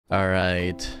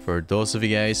Alright, for those of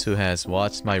you guys who has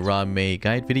watched my Ruan Mei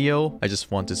guide video, I just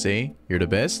want to say you're the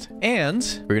best.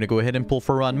 And we're gonna go ahead and pull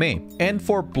for Ruan Mei. And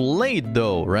for Blade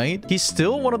though, right? He's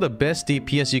still one of the best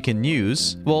DPS you can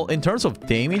use. Well, in terms of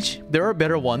damage, there are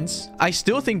better ones. I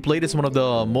still think Blade is one of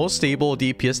the most stable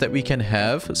DPS that we can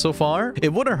have so far.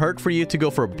 It wouldn't hurt for you to go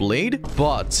for Blade,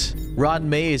 but Ruan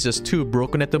Mei is just too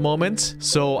broken at the moment.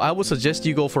 So I would suggest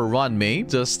you go for Ruan Mei.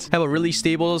 Just have a really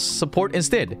stable support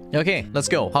instead. Okay, let's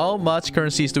go. How much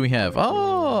currencies do we have?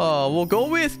 Oh, we'll go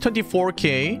with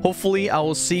 24k. Hopefully, I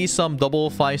will see some double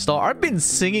 5-star. I've been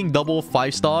singing double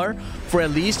 5-star for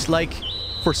at least like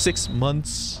for 6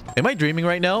 months. Am I dreaming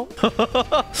right now?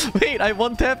 Wait, I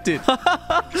one-tapped it.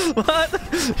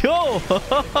 What? Yo!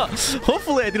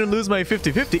 Hopefully, I didn't lose my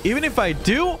 50-50. Even if I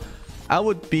do, I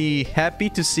would be happy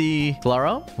to see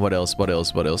Clara. What else? What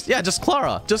else? What else? Yeah, just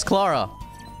Clara. Just Clara.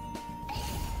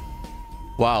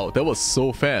 Wow, that was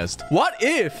so fast. What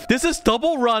if this is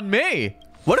double Ruan Mei?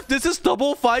 What if this is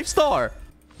double 5-star?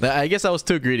 I guess I was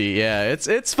too greedy. Yeah,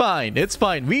 it's fine. It's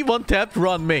fine. We one-tapped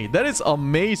Ruan Mei. That is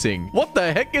amazing. What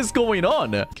the heck is going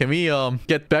on? Can we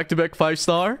get back-to-back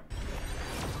 5-star?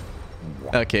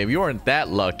 Okay, we weren't that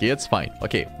lucky. It's fine.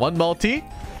 Okay, 1 multi.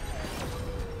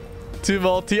 2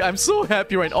 multi. I'm so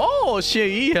happy right now. Oh,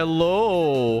 Xie,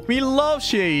 hello. We love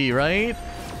Xie, right?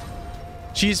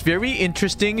 She's very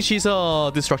interesting. She's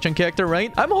a destruction character,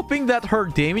 right? I'm hoping that her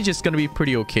damage is gonna be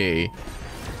pretty okay.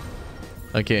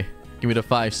 Okay, give me the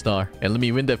 5-star. And let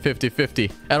me win that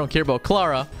 50-50. I don't care about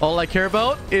Clara. All I care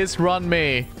about is Ruan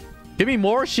Mei. Give me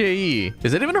more Xie.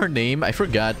 Is that even her name? I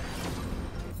forgot.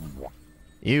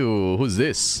 Ew, who's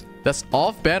this? That's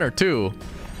off banner too.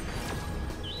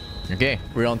 Okay,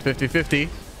 we're on 50-50.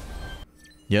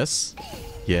 Yes.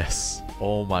 Yes.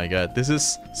 Oh my god, this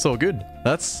is so good.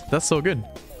 That's so good.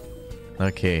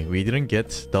 Okay, we didn't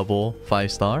get double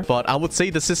 5-star, but I would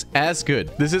say this is as good.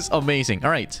 This is amazing.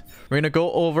 All right, we're gonna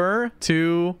go over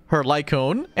to her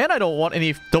Lycone, and I don't want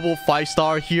any double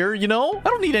 5-star here, you know? I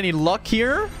don't need any luck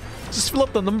here. Just fill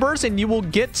up the numbers and you will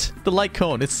get the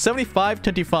Lycone. It's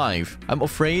 75-25. I'm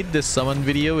afraid this summon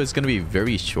video is gonna be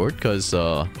very short because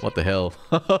what the hell?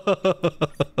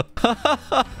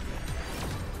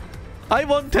 I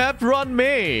one-tapped Ruan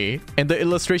Mei. And the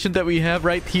illustration that we have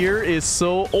right here is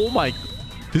so... Oh my...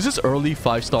 This is early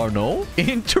 5-star, no?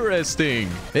 Interesting.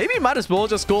 Maybe might as well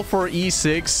just go for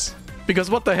E6. Because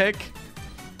what the heck?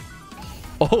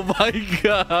 Oh my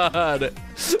god.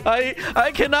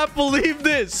 I cannot believe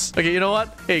this. Okay, you know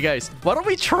what? Hey guys, why don't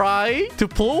we try to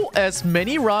pull as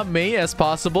many Ruan Mei as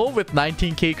possible with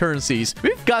 19k currencies?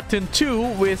 We've gotten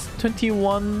 2 with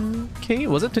 21k.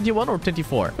 Was it 21 or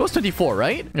 24? It was 24,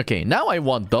 right? Okay, now I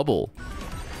want double.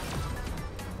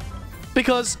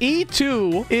 Because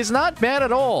E2 is not bad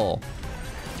at all.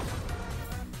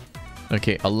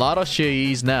 Okay, a lot of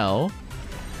Xies now.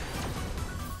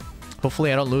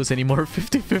 Hopefully I don't lose any more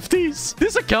 50-50s.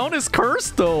 This account is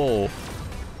cursed though.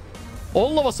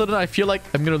 All of a sudden I feel like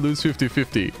I'm gonna lose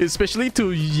 50-50. Especially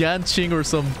to Yanqing or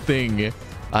something.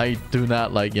 I do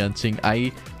not like Yanqing.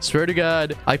 I swear to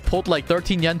god, I pulled like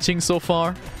 13 Yanqing so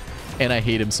far. And I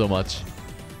hate him so much.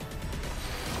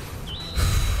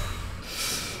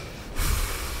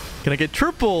 Can I get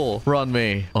triple Ruan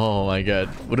Mei? Oh my god.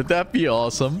 Wouldn't that be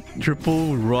awesome?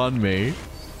 Triple Ruan Mei.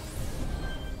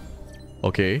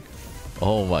 Okay.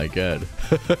 Oh my god.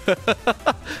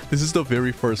 This is the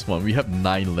very first one. We have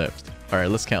 9 left.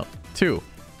 Alright, let's count. 2,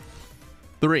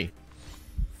 3,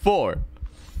 4,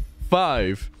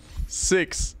 5,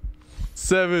 6,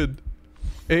 7,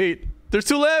 8. There's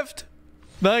 2 left.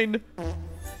 9.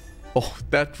 Oh,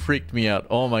 that freaked me out.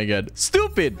 Oh my god.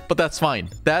 Stupid! But that's fine.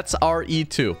 That's our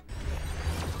E2.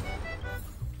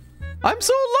 I'm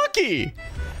so lucky!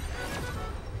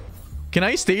 Can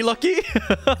I stay lucky?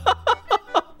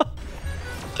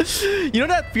 You know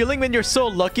that feeling when you're so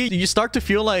lucky, you start to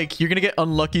feel like you're gonna get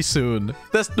unlucky soon.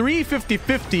 That's 3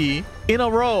 50-50 in a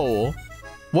row.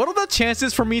 What are the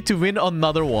chances for me to win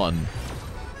another one?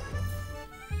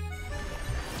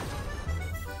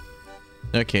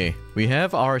 Okay, we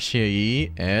have our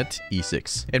Xie at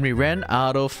E6. And we ran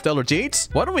out of Stellar Jades.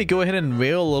 Why don't we go ahead and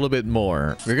wail a little bit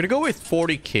more? We're gonna go with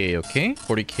 40k, okay?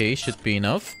 40k should be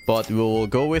enough. But we'll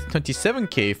go with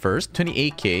 27k first.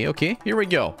 28k, okay? Here we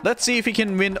go. Let's see if we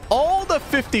can win all the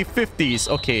 50-50s.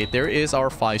 Okay, there is our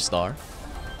 5-star.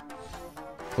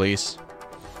 Please.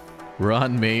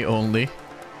 Ruan Mei only.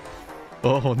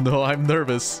 Oh no, I'm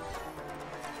nervous.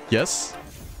 Yes?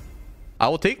 I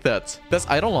will take that. That's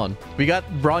Eidolon. We got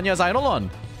Bronya's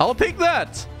Eidolon. I'll take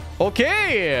that.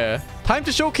 Okay. Time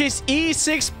to showcase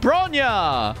E6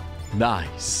 Bronya.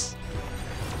 Nice.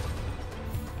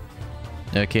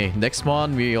 Okay, next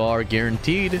one we are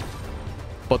guaranteed.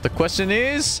 But the question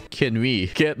is, can we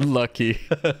get lucky?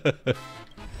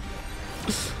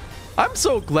 I'm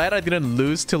so glad I didn't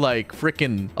lose to like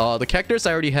freaking the characters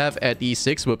I already have at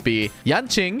E6 would be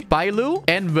Yanqing, Bailu,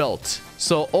 and Welt.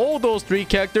 So all those 3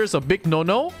 characters a big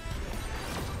no-no.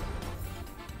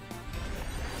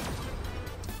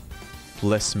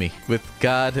 Bless me with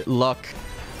God luck.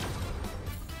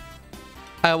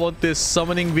 I want this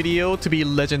summoning video to be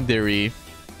legendary.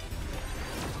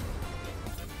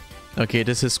 Okay,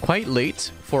 this is quite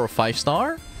late for a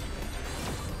 5-star.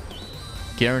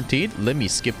 Guaranteed. Let me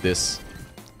skip this.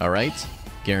 Alright.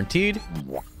 Guaranteed.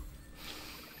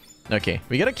 Okay,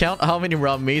 we gotta count how many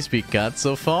Ruan Meis we got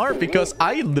so far because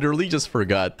I literally just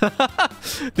forgot.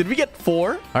 Did we get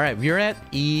 4? Alright, we're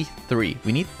at E3.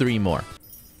 We need 3 more.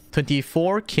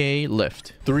 24k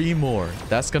left. 3 more.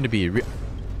 That's gonna be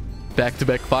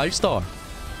back-to-back 5-star.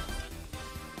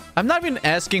 I'm not even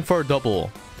asking for a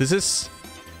double. This is...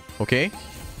 Okay.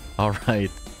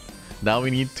 Alright. Now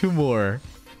we need 2 more.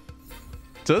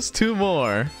 Just 2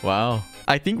 more. Wow.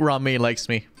 I think Ruan Mei likes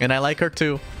me. And I like her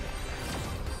too.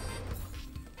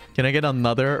 Can I get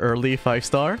another early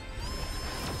 5-star?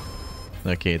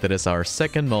 Okay, that is our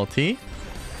second multi.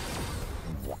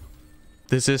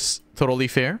 This is totally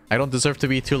fair. I don't deserve to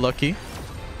be too lucky.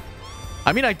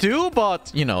 I mean, I do,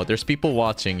 but, you know, there's people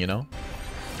watching, you know?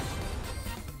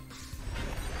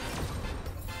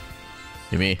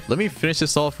 Let me finish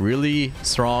this off really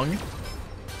strong.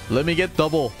 Let me get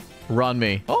double Ruan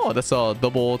Mei. Oh, that's a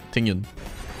double Tingyun.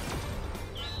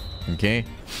 Okay.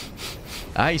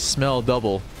 I smell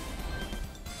double.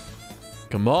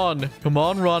 Come on. Come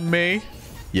on, Ruan Mei.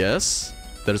 Yes.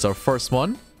 There's our first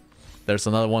one. There's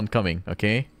another one coming.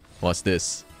 Okay. What's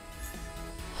this?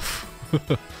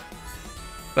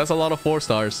 That's a lot of 4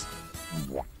 stars.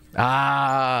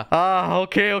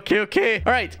 Okay.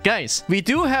 All right, guys. We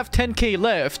do have 10k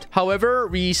left. However,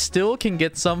 we still can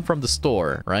get some from the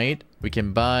store, right? We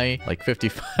can buy like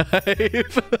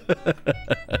 55.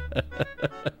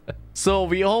 So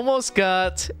we almost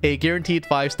got a guaranteed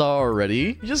 5-star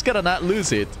already. You just gotta not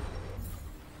lose it.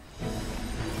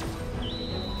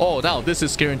 Oh, now this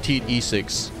is guaranteed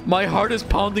E6. My heart is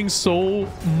pounding so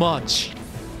much.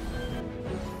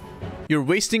 You're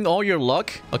wasting all your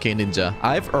luck? Okay, Ninja.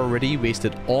 I've already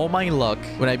wasted all my luck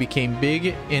when I became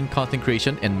big in content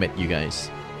creation and met you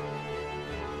guys.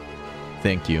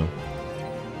 Thank you.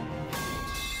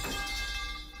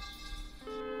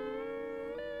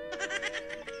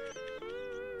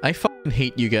 I fucking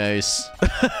hate you guys.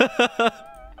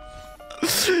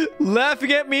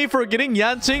 Laughing at me for getting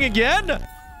Yanqing again?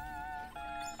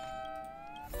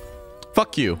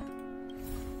 Fuck you.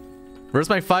 Where's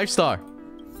my 5-star?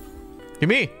 Give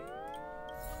me.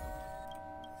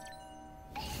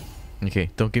 Okay,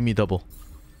 don't give me double.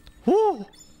 Woo!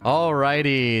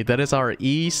 Alrighty, that is our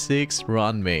E6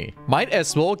 Ruan Mei. Might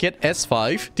as well get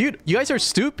S5. Dude, you guys are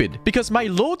stupid. Because my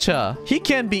Locha, he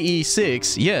can be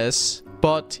E6, yes.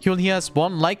 But he only has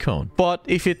 1 Lycone. But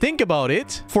if you think about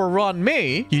it, for Ruan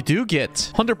Mei, you do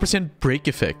get 100% break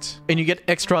effect. And you get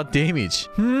extra damage.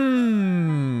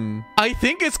 I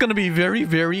think it's gonna be very,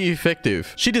 very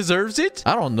effective. She deserves it?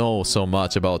 I don't know so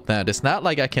much about that. It's not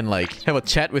like I can like have a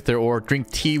chat with her or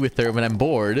drink tea with her when I'm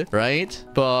bored, right?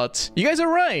 But you guys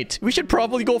are right. We should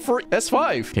probably go for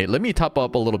S5. Okay, let me top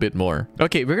up a little bit more.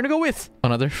 Okay, we're gonna go with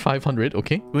another 500.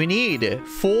 Okay. We need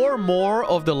 4 more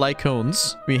of the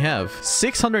Lycones. We have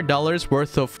 $600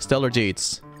 worth of Stellar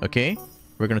Jades. Okay.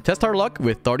 We're gonna test our luck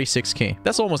with 36k.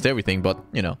 That's almost everything, but,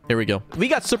 you know, here we go. We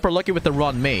got super lucky with the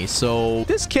Ruan Mei, so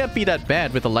this can't be that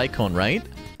bad with the Lycone, right?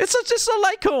 It's just a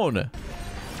Lycone.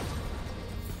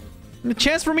 The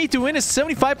chance for me to win is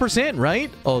 75%,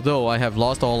 right? Although I have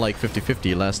lost all like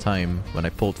 50-50 last time when I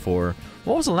pulled for...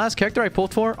 What was the last character I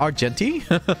pulled for? Argenti?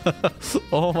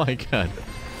 Oh my god.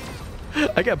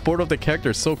 I got bored of the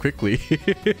character so quickly.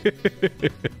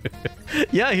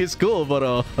 Yeah, he's cool,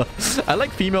 but I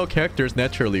like female characters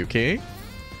naturally, okay?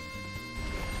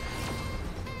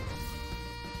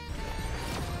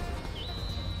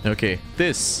 Okay,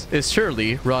 this is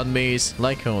surely Ruan Mei's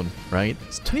Lycone, right?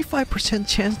 It's 25%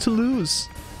 chance to lose.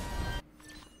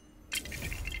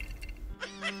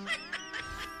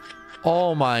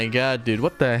 Oh my god, dude,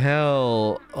 what the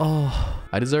hell? Oh,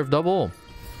 I deserve double.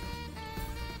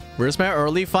 Where's my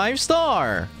early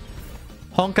 5-star?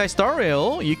 Honkai Star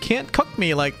Rail, you can't cuck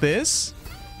me like this.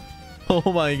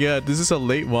 Oh my god, this is a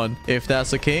late one. If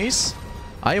that's the case,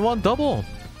 I want double.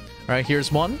 Alright,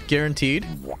 here's one, guaranteed.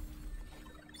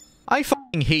 I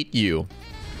fucking hate you.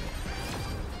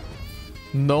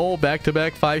 No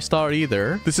back-to-back 5-star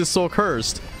either. This is so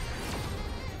cursed.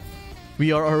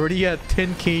 We are already at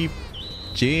 10k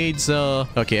jades.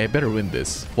 Okay, I better win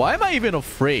this. Why am I even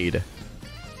afraid?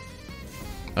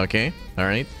 Okay, all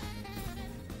right.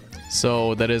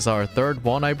 So that is our third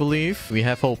one, I believe. We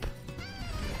have hope.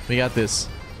 We got this.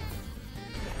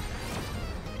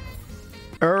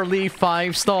 Early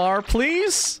 5-star,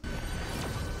 please.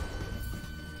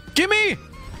 Gimme!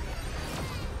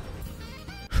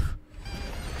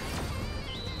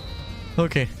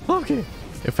 Okay, okay.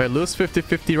 If I lose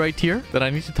 50-50 right here, then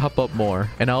I need to top up more.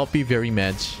 And I'll be very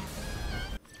mad.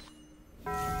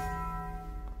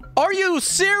 Are you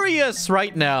serious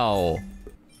right now?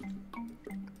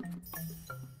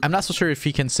 I'm not so sure if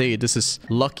he can say this is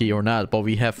lucky or not, but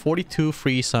we have 42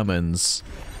 free summons.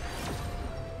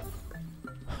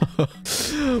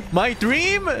 My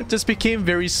dream just became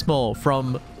very small.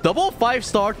 From double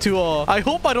 5-star to I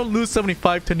hope I don't lose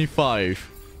 75-25.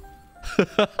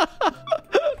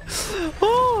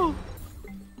 Oh,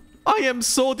 I am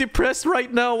so depressed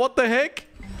right now. What the heck?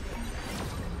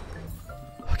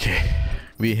 Okay,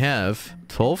 we have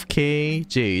 12k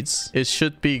jades. It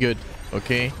should be good.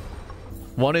 Okay,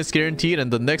 one is guaranteed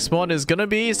and the next one is gonna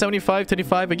be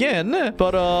 75-25 again,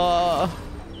 but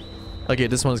okay,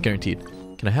 this one is guaranteed.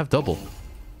 Can I have double?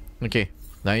 Okay,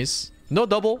 nice. No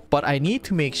double, but I need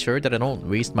to make sure that I don't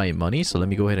waste my money, so let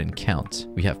me go ahead and count.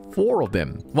 We have 4 of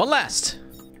them. One last.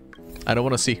 I don't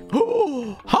want to see.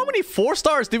 How many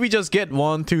 4-stars did we just get?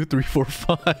 1, 2, 3, 4,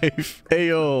 5.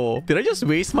 Ayo. Did I just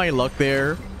waste my luck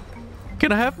there?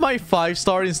 Can I have my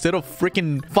 5-star instead of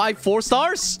freaking 5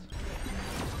 4-stars?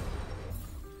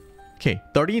 Okay,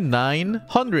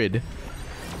 3,900.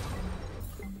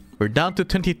 We're down to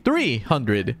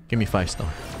 2,300. Give me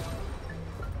 5-star.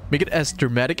 Make it as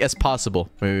dramatic as possible.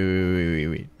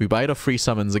 Wait. We buy the free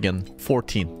summons again.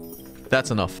 14. That's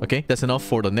enough, okay? That's enough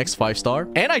for the next 5-star.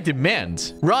 And I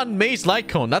demand Ruan Mei's light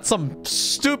cone, not some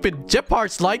stupid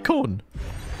Jeopard's light cone.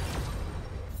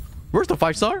 Where's the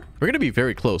 5-star? We're gonna be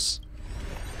very close.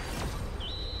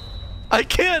 I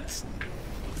can't.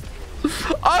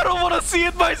 I don't want to see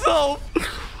it myself.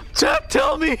 Chat,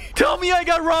 tell me. Tell me I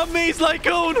got Ruan Mei's light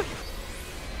cone.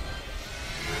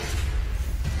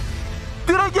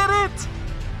 Did I get it?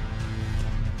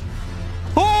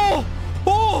 Oh!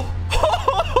 Oh!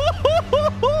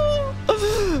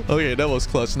 Okay, that was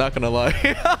clutch, not gonna lie.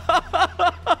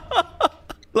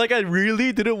 Like, I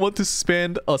really didn't want to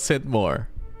spend a cent more.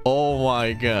 Oh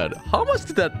my god. How much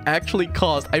did that actually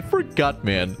cost? I forgot,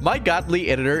 man. My godly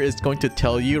editor is going to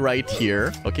tell you right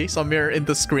here. Okay, somewhere in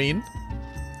the screen.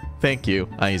 Thank you,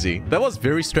 Aizy. That was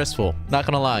very stressful, not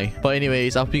gonna lie. But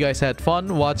anyways, I hope you guys had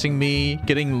fun watching me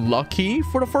getting lucky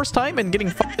for the first time and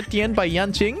getting fucked at the end by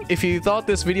Yanqing. If you thought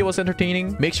this video was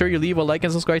entertaining, make sure you leave a like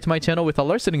and subscribe to my channel with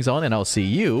alert settings on, and I'll see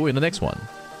you in the next one.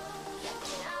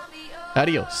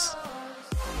 Adios.